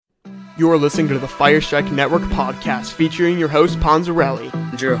You're listening to the Firestrike Network podcast featuring your host Ponzerellis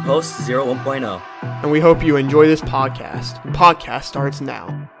And your host 1.0. And we hope you enjoy this podcast. The podcast starts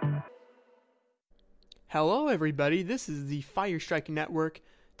now. Hello everybody, this is the Firestrike Network.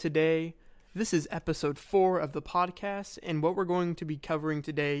 Today, this is episode 4 of the podcast, and what we're going to be covering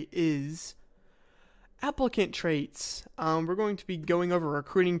today is applicant traits. We're going to be going over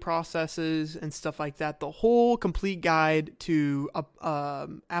recruiting processes and stuff like that. The whole complete guide to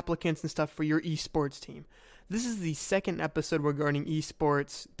applicants and stuff for your eSports team. This is the second episode regarding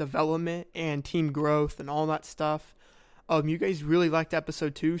eSports development and team growth and all that stuff. You guys really liked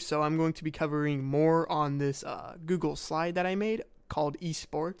episode 2, so I'm going to be covering more on this Google slide that I made called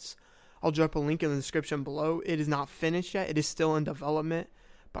eSports. I'll drop a link in the description below. It is not finished yet. It is still in development.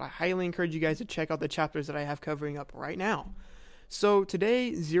 But I highly encourage you guys to check out the chapters that I have covering up right now. So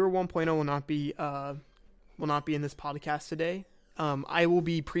today, 1.0 will not be in this podcast today. I will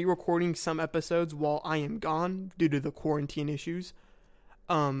be pre-recording some episodes while I am gone due to the quarantine issues.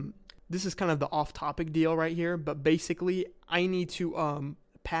 This is kind of the off-topic deal right here, but basically, I need to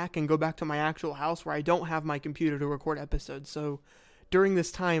pack and go back to my actual house where I don't have my computer to record episodes. So during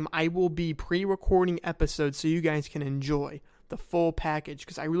this time, I will be pre-recording episodes so you guys can enjoy the full package,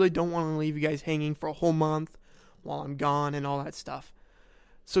 because I really don't want to leave you guys hanging for a whole month while I'm gone and all that stuff.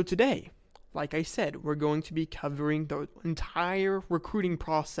 So today, like I said, we're going to be covering the entire recruiting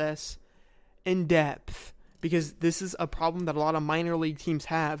process in depth, because this is a problem that a lot of minor league teams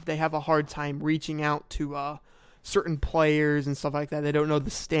have. They have a hard time reaching out to certain players and stuff like that. They don't know the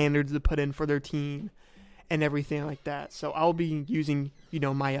standards to put in for their team and everything like that. So I'll be using,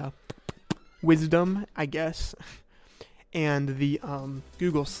 my wisdom, I guess, and the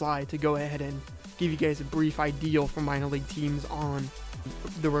Google slide to go ahead and give you guys a brief idea for minor league teams on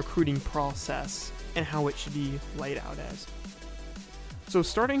the recruiting process and how it should be laid out as. So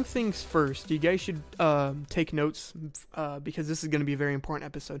starting things first, you guys should take notes because this is going to be a very important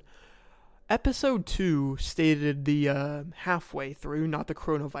episode. Episode 2 stated the halfway through, not the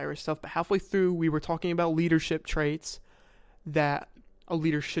coronavirus stuff, but halfway through we were talking about leadership traits that a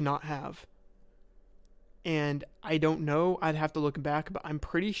leader should not have. And I don't know, I'd have to look back, but I'm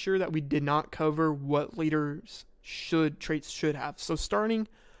pretty sure that we did not cover what leaders traits should have. So starting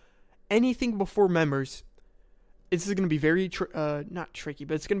anything before members, this is going to be very, not tricky,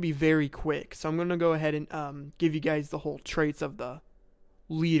 but it's going to be very quick. So I'm going to go ahead and give you guys the whole traits of the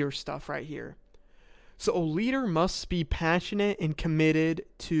leader stuff right here. So a leader must be passionate and committed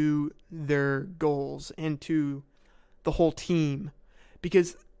to their goals and to the whole team,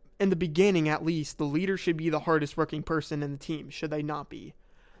 because in the beginning, at least, the leader should be the hardest working person in the team, should they not be.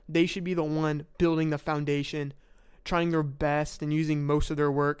 They should be the one building the foundation, trying their best and using most of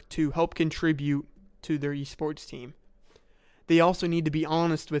their work to help contribute to their esports team. They also need to be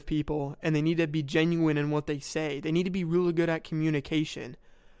honest with people, and they need to be genuine in what they say. They need to be really good at communication.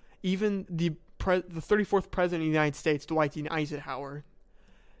 Even the 34th President of the United States, Dwight D. Eisenhower,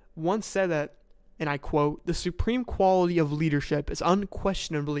 once said that, and I quote, "The supreme quality of leadership is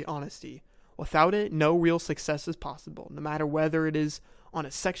unquestionably honesty. Without it, no real success is possible, no matter whether it is on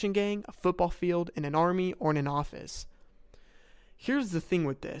a section gang, a football field, in an army, or in an office." Here's the thing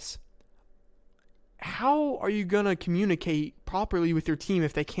with this. How are you going to communicate properly with your team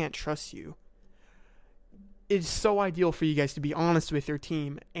if they can't trust you? It's so ideal for you guys to be honest with your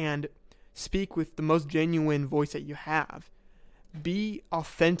team and speak with the most genuine voice that you have. Be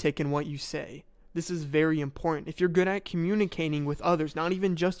authentic in what you say. This is very important. If you're good at communicating with others, not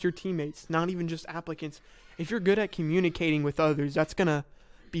even just your teammates, not even just applicants, if you're good at communicating with others, that's going to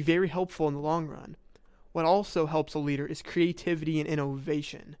be very helpful in the long run. What also helps a leader is creativity and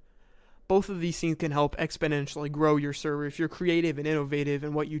innovation. Both of these things can help exponentially grow your server. If you're creative and innovative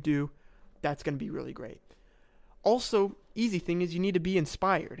in what you do, that's going to be really great. Also, easy thing is you need to be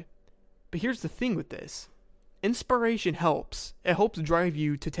inspired. But here's the thing with this. Inspiration helps. It helps drive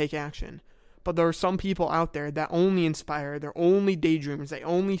you to take action. But there are some people out there that only inspire, they're only daydreamers, they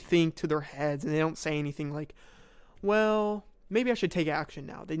only think to their heads, and they don't say anything like, well, maybe I should take action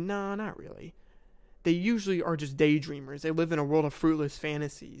now. No, not really. They usually are just daydreamers. They live in a world of fruitless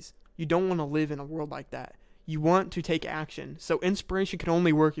fantasies. You don't want to live in a world like that. You want to take action. So inspiration can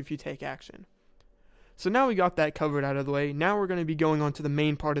only work if you take action. So now we got that covered out of the way. Now we're going to be going on to the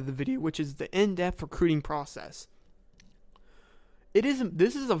main part of the video, which is the in-depth recruiting process.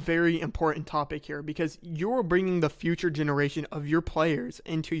 This is a very important topic here because you're bringing the future generation of your players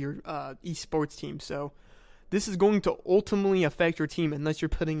into your esports team. So this is going to ultimately affect your team unless you're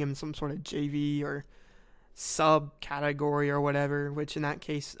putting them in some sort of JV or subcategory or whatever, which in that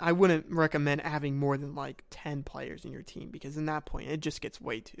case, I wouldn't recommend having more than like 10 players in your team because in that point, it just gets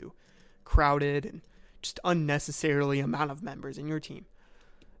way too crowded and just unnecessarily amount of members in your team.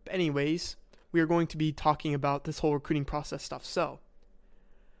 But anyways, we are going to be talking about this whole recruiting process stuff. So,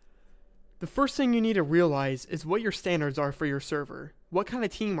 the first thing you need to realize is what your standards are for your server. What kind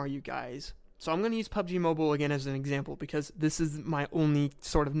of team are you guys? So I'm going to use PUBG Mobile again as an example because this is my only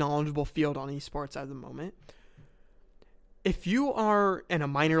sort of knowledgeable field on esports at the moment. If you are in a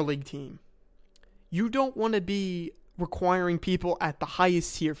minor league team, you don't want to be requiring people at the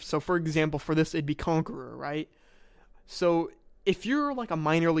highest tier. So for example, for this, it'd be Conqueror, right? So if you're like a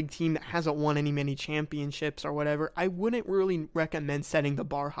minor league team that hasn't won many championships or whatever, I wouldn't really recommend setting the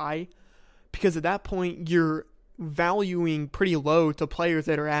bar high because at that point, you're valuing pretty low to players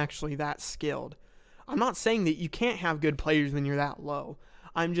that are actually that skilled. I'm not saying that you can't have good players when you're that low.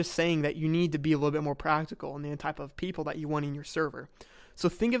 I'm just saying that you need to be a little bit more practical in the type of people that you want in your server. So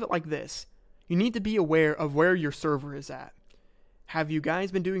think of it like this. You need to be aware of where your server is at. Have you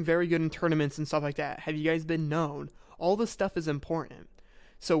guys been doing very good in tournaments and stuff like that? Have you guys been known? All this stuff is important.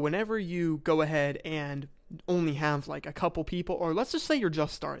 So whenever you go ahead and only have like a couple people, or let's just say you're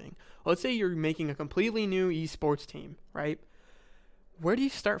just starting. Let's say you're making a completely new esports team, right? Where do you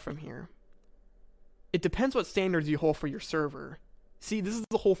start from here? It depends what standards you hold for your server. See, this is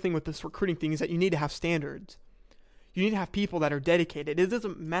the whole thing with this recruiting thing is that you need to have standards. You need to have people that are dedicated. It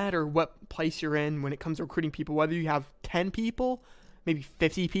doesn't matter what place you're in when it comes to recruiting people, whether you have 10 people, maybe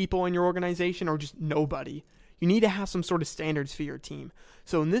 50 people in your organization, or just nobody. You need to have some sort of standards for your team.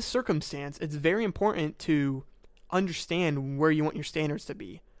 So in this circumstance, it's very important to understand where you want your standards to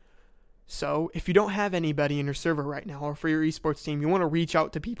be. So if you don't have anybody in your server right now or for your esports team, you want to reach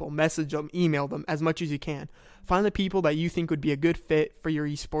out to people, message them, email them as much as you can. Find the people that you think would be a good fit for your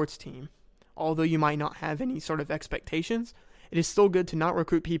esports team. Although you might not have any sort of expectations, it is still good to not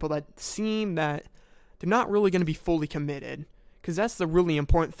recruit people that seem that they're not really going to be fully committed. Because that's the really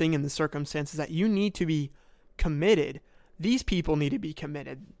important thing in the circumstances, that you need to be committed. These people need to be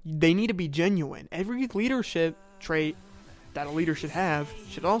committed. They need to be genuine. Every leadership trait that a leader should have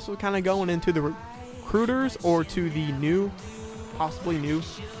should also kind of go into the recruiters or to the possibly new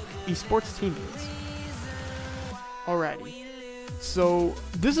esports teammates. Alrighty. So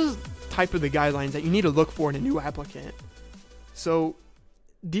this is type of the guidelines that you need to look for in a new applicant. So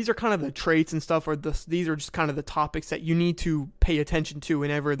these are kind of the traits and stuff, or these are just kind of the topics that you need to pay attention to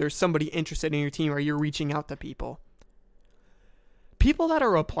whenever there's somebody interested in your team or you're reaching out to people. People that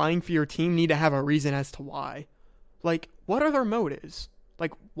are applying for your team need to have a reason as to why. Like, what are their motives?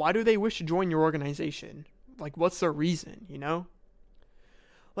 Like, why do they wish to join your organization? Like, what's their reason, you know?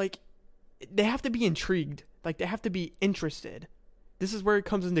 Like, they have to be intrigued. Like, they have to be interested. This is where it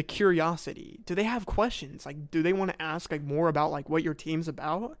comes into curiosity. Do they have questions? Like, do they want to ask like more about like what your team's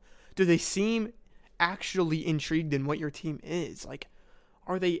about? Do they seem actually intrigued in what your team is? Like,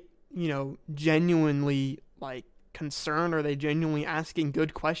 are they, genuinely like concerned? Are they genuinely asking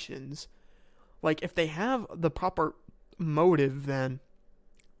good questions? Like, if they have the proper motive, then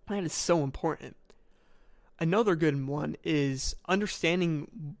that is so important. Another good one is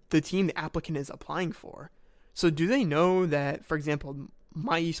understanding the team the applicant is applying for. So do they know that, for example,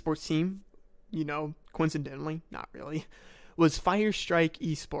 my esports team, coincidentally, not really, was Firestrike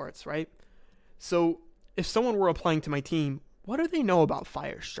eSports, right? So if someone were applying to my team, what do they know about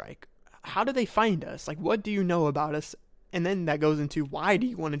Firestrike? How do they find us? Like, what do you know about us? And then that goes into why do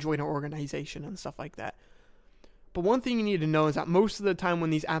you want to join our organization and stuff like that. But one thing you need to know is that most of the time when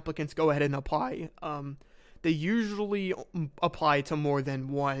these applicants go ahead and apply, they usually apply to more than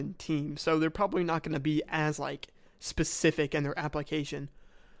one team. So they're probably not going to be as like specific in their application.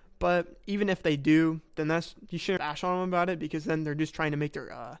 But even if they do, then you shouldn't bash on them about it, because then they're just trying to make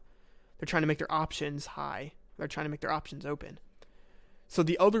their options high. They're trying to make their options open. So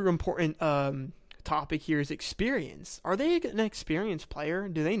the other important topic here is experience. Are they an experienced player?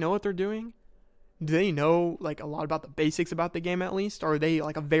 Do they know what they're doing? Do they know like a lot about the basics about the game at least? Or are they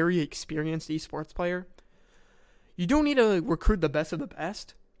like a very experienced esports player? You don't need to recruit the best of the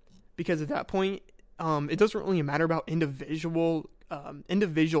best, because at that point, it doesn't really matter about individual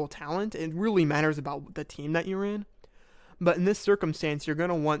talent. It really matters about the team that you're in. But in this circumstance, you're going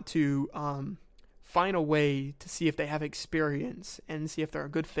to want to find a way to see if they have experience and see if they're a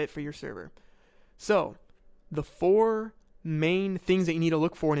good fit for your server. So, the 4 main things that you need to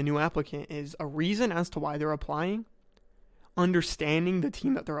look for in a new applicant is a reason as to why they're applying, understanding the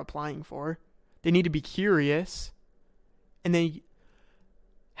team that they're applying for. They need to be curious, and they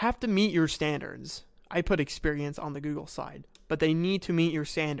have to meet your standards. I put experience on the Google side, but they need to meet your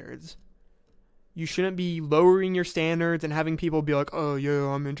standards. You shouldn't be lowering your standards and having people be like, oh yeah,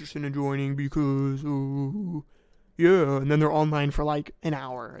 I'm interested in joining because, yeah, and then they're online for like an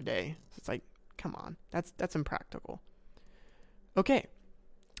hour a day. It's like, come on, that's impractical. Okay,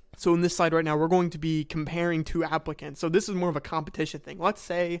 so in this slide right now, we're going to be comparing two applicants. So this is more of a competition thing. Let's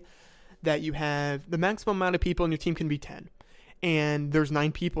say that you have the maximum amount of people in your team can be 10, and there's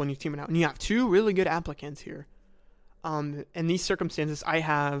 9 people in your team now, and you have 2 really good applicants here. In these circumstances, I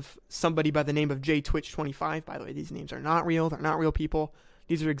have somebody by the name of JTwitch25. By the way, these names are not real. They're not real people.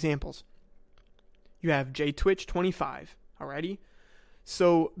 These are examples. You have JTwitch25. Alrighty?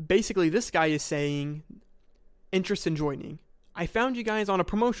 So basically, this guy is saying, interest in joining. I found you guys on a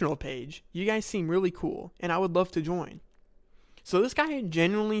promotional page. You guys seem really cool, and I would love to join. So this guy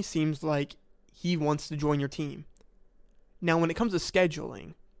genuinely seems like he wants to join your team. Now, when it comes to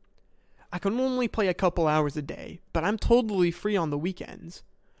scheduling, I can only play a couple hours a day, but I'm totally free on the weekends.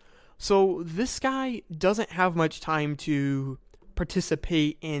 So this guy doesn't have much time to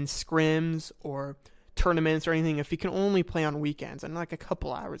participate in scrims or tournaments or anything if he can only play on weekends and like a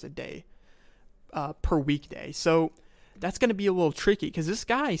couple hours a day per weekday. So that's going to be a little tricky because this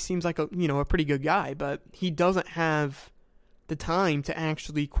guy seems like a pretty good guy, but he doesn't have the time to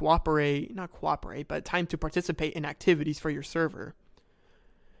actually but time to participate in activities for your server.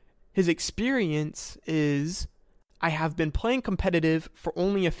 His experience is, I have been playing competitive for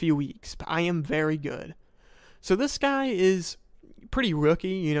only a few weeks, but I am very good. So this guy is pretty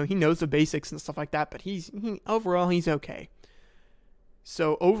rookie, he knows the basics and stuff like that, but overall he's okay.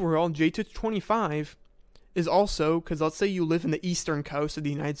 So overall, JTwitch25 is also, because let's say you live in the eastern coast of the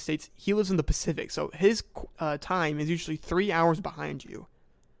United States, he lives in the Pacific, so his time is usually 3 hours behind you.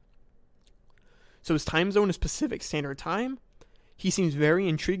 So his time zone is Pacific Standard Time. He seems very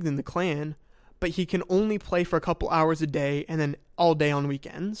intrigued in the clan, but he can only play for a couple hours a day and then all day on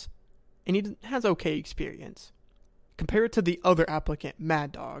weekends. And he has okay experience. Compared to the other applicant,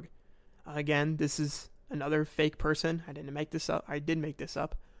 Mad Dog. Again, this is another fake person. I didn't make this up. I did make this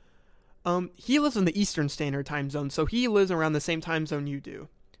up. He lives in the Eastern Standard Time Zone, so he lives around the same time zone you do.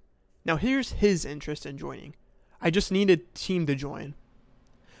 Now here's his interest in joining. I just need a team to join.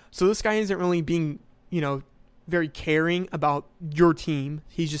 So this guy isn't really being, very caring about your team.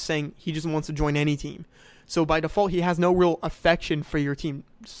 He's just saying he just wants to join any team. So by default, he has no real affection for your team.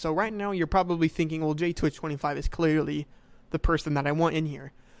 So right now, you're probably thinking, well, JTwitch25 is clearly the person that I want in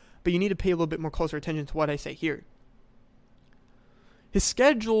here. But you need to pay a little bit more closer attention to what I say here. His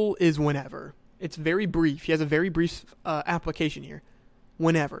schedule is whenever. It's very brief. He has a very brief application here.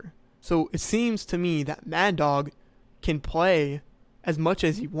 Whenever. So it seems to me that Mad Dog can play as much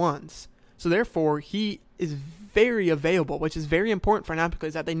as he wants. So therefore, he is very available, which is very important for an applicant,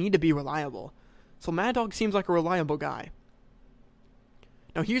 is that they need to be reliable. So Mad Dog seems like a reliable guy.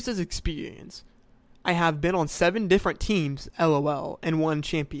 Now here's his experience. I have been on 7 different teams, LOL, and won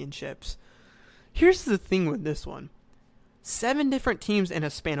championships. Here's the thing with this one. 7 different teams in a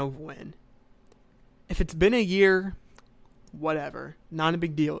span of when. If it's been a year, whatever, not a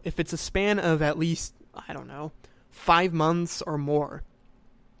big deal. If it's a span of at least, 5 months or more,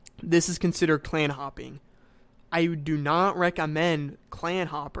 this is considered clan hopping. I do not recommend clan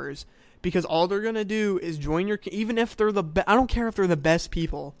hoppers because all they're going to do is join your, even if they're I don't care if they're the best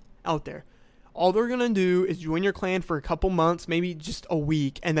people out there. All they're going to do is join your clan for a couple months, maybe just a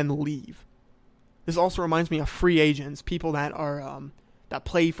week, and then leave. This also reminds me of free agents, people that are that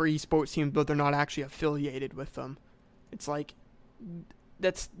play for eSports teams, but they're not actually affiliated with them. It's like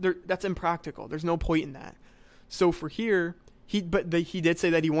that's impractical. There's no point in that. So for here, he did say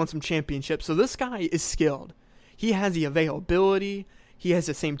that he wants some championships. So this guy is skilled. He has the availability. He has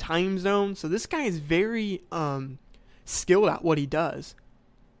the same time zone. So this guy is very skilled at what he does.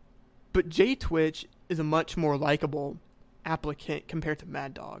 But JTwitch is a much more likable applicant compared to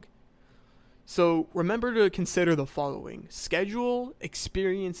Mad Dog. So remember to consider the following: schedule,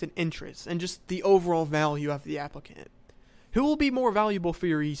 experience, and interests, and just the overall value of the applicant. Who will be more valuable for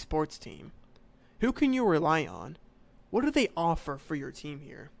your esports team? Who can you rely on? What do they offer for your team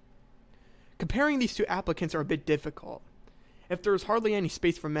here? Comparing these two applicants are a bit difficult. If there is hardly any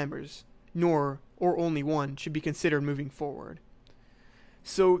space for members, or only one, should be considered moving forward.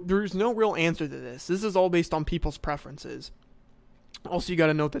 So there's no real answer to this. This is all based on people's preferences. Also, you got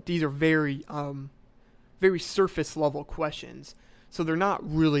to note that these are very surface level questions. So they're not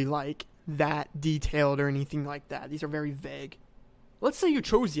really like that detailed or anything like that. These are very vague. Let's say you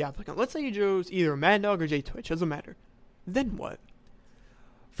chose the applicant. Let's say you chose either Mad Dog or JTwitch. Doesn't matter. Then what?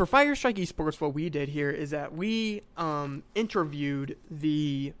 For Firestrike Esports, what we did here is that we interviewed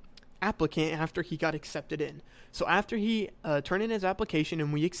the applicant after he got accepted in. So after he turned in his application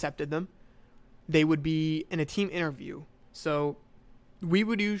and we accepted them, they would be in a team interview. So we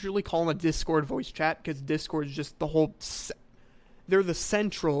would usually call a Discord voice chat because Discord is just they're the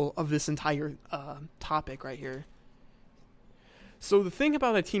central of this entire topic right here. So the thing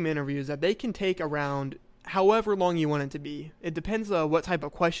about a team interview is that they can take around however long you want it to be. It depends on what type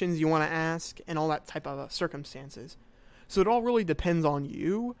of questions you want to ask and all that type of circumstances. So it all really depends on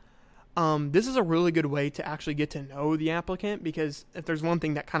you. This is a really good way to actually get to know the applicant, because if there's one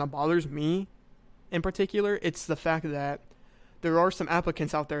thing that kind of bothers me in particular, it's the fact that there are some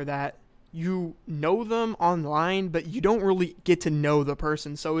applicants out there that you know them online, but you don't really get to know the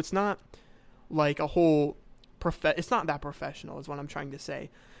person. So it's not like a whole it's not that professional is what I'm trying to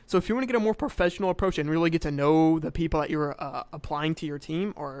say. So if you want to get a more professional approach and really get to know the people that you're applying to your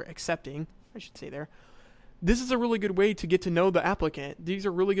team or accepting, I should say there, this is a really good way to get to know the applicant. These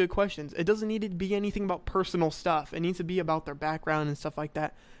are really good questions. It doesn't need to be anything about personal stuff. It needs to be about their background and stuff like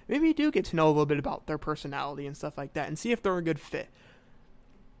that. Maybe you do get to know a little bit about their personality and stuff like that and see if they're a good fit.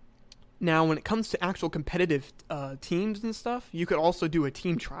 Now, when it comes to actual competitive teams and stuff, you could also do a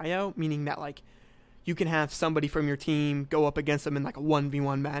team tryout, meaning that like you can have somebody from your team go up against them in like a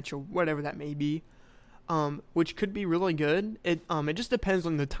 1v1 match or whatever that may be, which could be really good. It just depends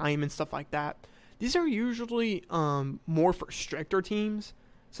on the time and stuff like that. These are usually more for stricter teams,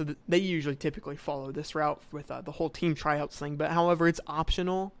 so that they usually typically follow this route with the whole team tryouts thing. But however, it's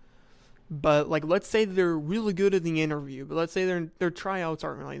optional. But like, let's say they're really good in the interview, but let's say their tryouts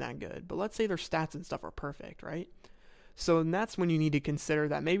aren't really that good. But let's say their stats and stuff are perfect, right? So that's when you need to consider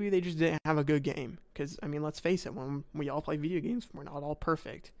that maybe they just didn't have a good game. Because, I mean, let's face it, when we all play video games, we're not all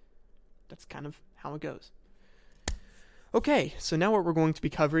perfect. That's kind of how it goes. Okay, so now what we're going to be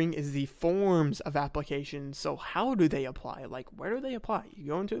covering is the forms of applications. So how do they apply? Like, where do they apply? You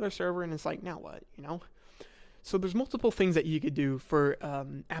go into their server and it's like, now what, you know? So there's multiple things that you could do for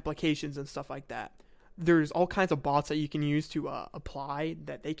applications and stuff like that. There's all kinds of bots that you can use to apply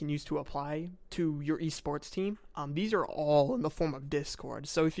to your esports team. These are all in the form of Discord.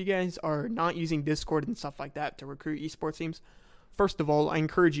 So if you guys are not using Discord and stuff like that to recruit esports teams, first of all, I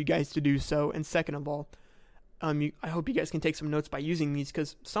encourage you guys to do so. And second of all, I hope you guys can take some notes by using these,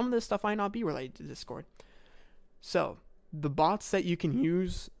 because some of this stuff might not be related to Discord. So the bots that you can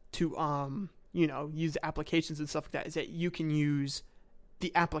use to use applications and stuff like that is that you can use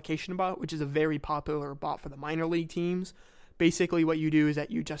the application bot, which is a very popular bot for the minor league teams. Basically what you do is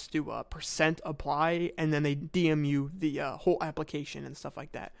that you just do a %apply and then they DM you the whole application and stuff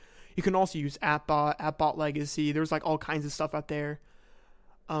like that. You can also use AppBot Legacy. There's like all kinds of stuff out there.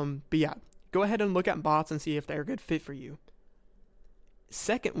 But yeah, go ahead and look at bots and see if they're a good fit for you.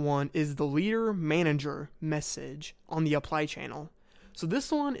 Second one is the leader manager message on the apply channel. So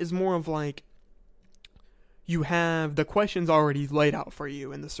this one is more of like, you have the questions already laid out for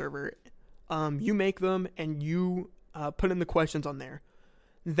you in the server. You make them and you put in the questions on there.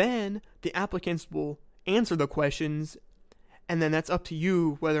 Then the applicants will answer the questions, and then that's up to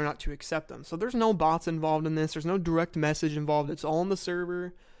you whether or not to accept them. So there's no bots involved in this. There's no direct message involved. It's all in the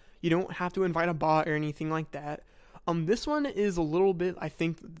server. You don't have to invite a bot or anything like that. This one is a little bit, I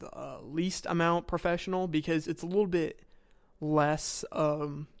think, the least amount professional, because it's a little bit less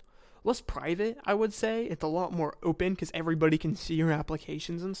private, I would say. It's a lot more open because everybody can see your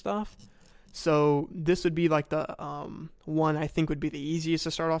applications and stuff. So this would be like the one I think would be the easiest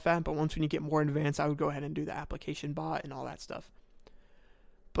to start off at. But once when you get more advanced, I would go ahead and do the application bot and all that stuff.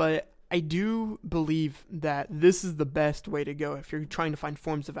 But I do believe that this is the best way to go if you're trying to find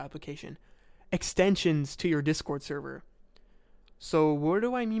forms of application. Extensions to your Discord server. So what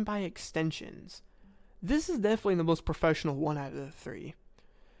do I mean by extensions? This is definitely the most professional one out of the three.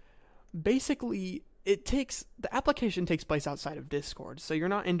 Basically, the application takes place outside of Discord, so you're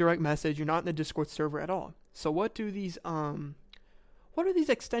not in direct message, you're not in the Discord server at all. So what do these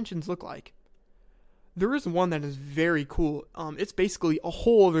extensions look like? There is one that is very cool. It's basically a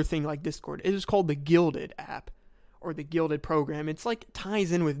whole other thing like Discord. It is called the Guilded app, or the Guilded program. It's like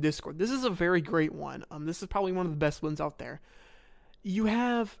ties in with Discord. This is a very great one. This is probably one of the best ones out there. You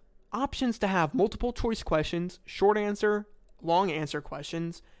have options to have multiple choice questions, short answer, long answer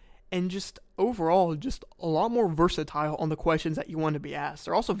questions, and just overall, just a lot more versatile on the questions that you want to be asked.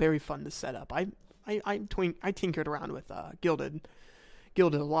 They're also very fun to set up. I tinkered around with Guilded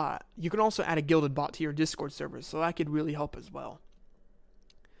a lot. You can also add a Guilded bot to your Discord server, so that could really help as well.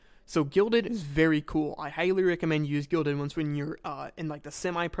 So Guilded is very cool. I highly recommend you use Guilded when you're in like the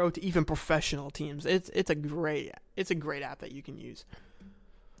semi-pro to even professional teams. It's a great app that you can use.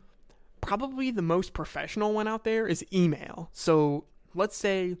 Probably the most professional one out there is email. So let's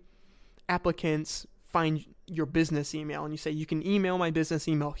say applicants find your business email and you say, you can email my business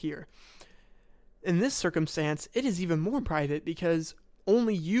email here. In this circumstance, it is even more private because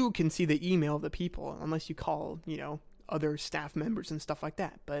only you can see the email of the people, unless you call, other staff members and stuff like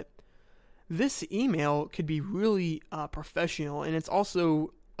that. But this email could be really professional, and it's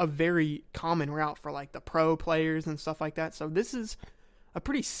also a very common route for like the pro players and stuff like that. So this is a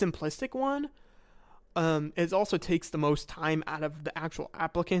pretty simplistic one. It also takes the most time out of the actual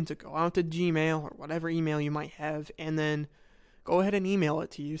applicant to go out to Gmail or whatever email you might have, and then go ahead and email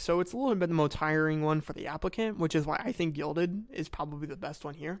it to you. So it's a little bit the most tiring one for the applicant, which is why I think Gilded is probably the best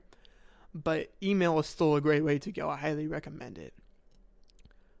one here. But email is still a great way to go. I highly recommend it.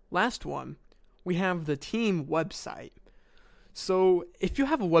 Last one, we have the team website. So if you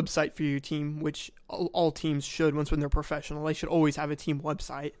have a website for your team, which all teams should once when they're professional, they should always have a team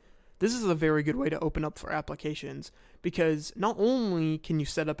website. This is a very good way to open up for applications, because not only can you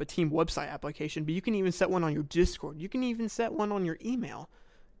set up a team website application, but you can even set one on your Discord. You can even set one on your email.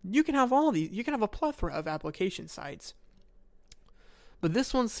 You can have all these. You can have a plethora of application sites. But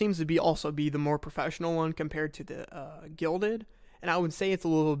this one seems to also be the more professional one compared to the Gilded. And I would say it's a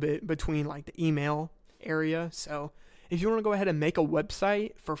little bit between like the email area. So if you want to go ahead and make a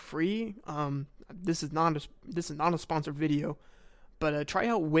website for free, this is not a sponsored video. But try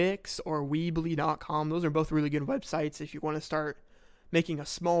out Wix or Weebly.com. Those are both really good websites if you want to start making a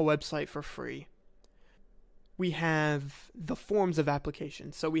small website for free. We have the forms of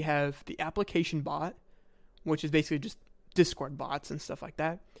application. So we have the application bot, which is basically just Discord bots and stuff like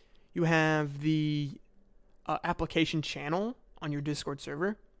that. You have the application channel on your Discord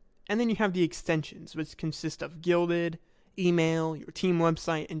server. And then you have the extensions, which consist of Gilded, email, your team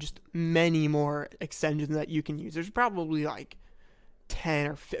website, and just many more extensions that you can use. There's probably like 10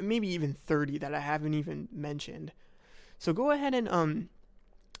 or maybe even 30 that I haven't even mentioned. So go ahead and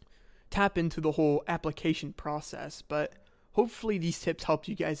tap into the whole application process, but hopefully these tips helped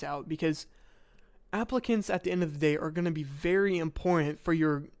you guys out, because applicants at the end of the day are going to be very important for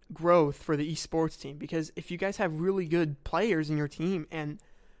your growth for the esports team, because if you guys have really good players in your team, and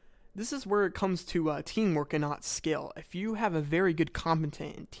this is where it comes to teamwork and not skill. If you have a very good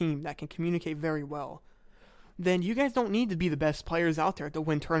competent team that can communicate very well, then you guys don't need to be the best players out there to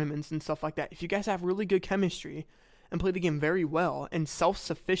win tournaments and stuff like that. If you guys have really good chemistry and play the game very well, and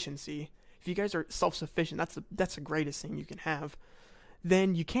self-sufficiency, if you guys are self-sufficient, that's the greatest thing you can have,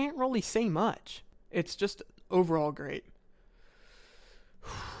 then you can't really say much. It's just overall great.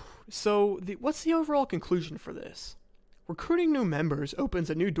 So what's the overall conclusion for this? Recruiting new members opens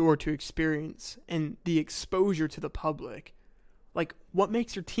a new door to experience and the exposure to the public. Like, what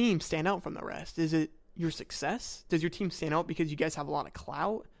makes your team stand out from the rest? Is it your success? Does your team stand out because you guys have a lot of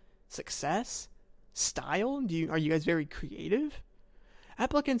clout, success, style? Are you guys very creative?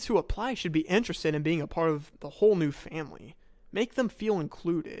 Applicants who apply should be interested in being a part of the whole new family. Make them feel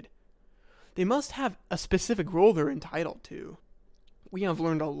included. They must have a specific role they're entitled to. We have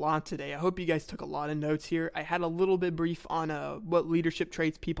learned a lot today. I hope you guys took a lot of notes here. I had a little bit brief on what leadership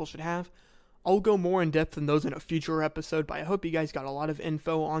traits people should have. I'll go more in depth in those in a future episode, but I hope you guys got a lot of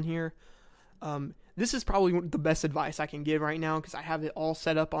info on here. This is probably the best advice I can give right now, because I have it all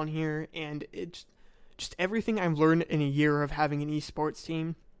set up on here, and it's just everything I've learned in a year of having an esports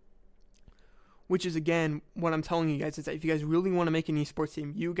team. Which is, again, what I'm telling you guys is that if you guys really want to make an esports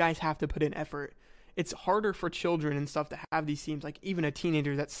team, you guys have to put in effort. It's harder for children and stuff to have these teams, like even a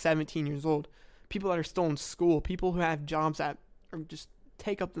teenager that's 17 years old, people that are still in school, people who have jobs that are just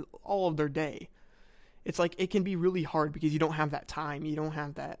take up all of their day. It's like it can be really hard because you don't have that time, you don't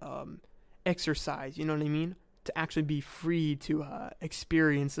have that exercise, you know what I mean, to actually be free to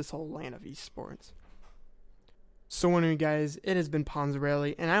experience this whole land of esports. So anyway, guys, it has been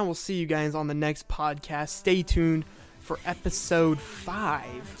Ponzerellis, and I will see you guys on the next podcast. Stay tuned for episode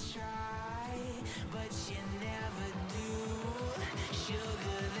 5.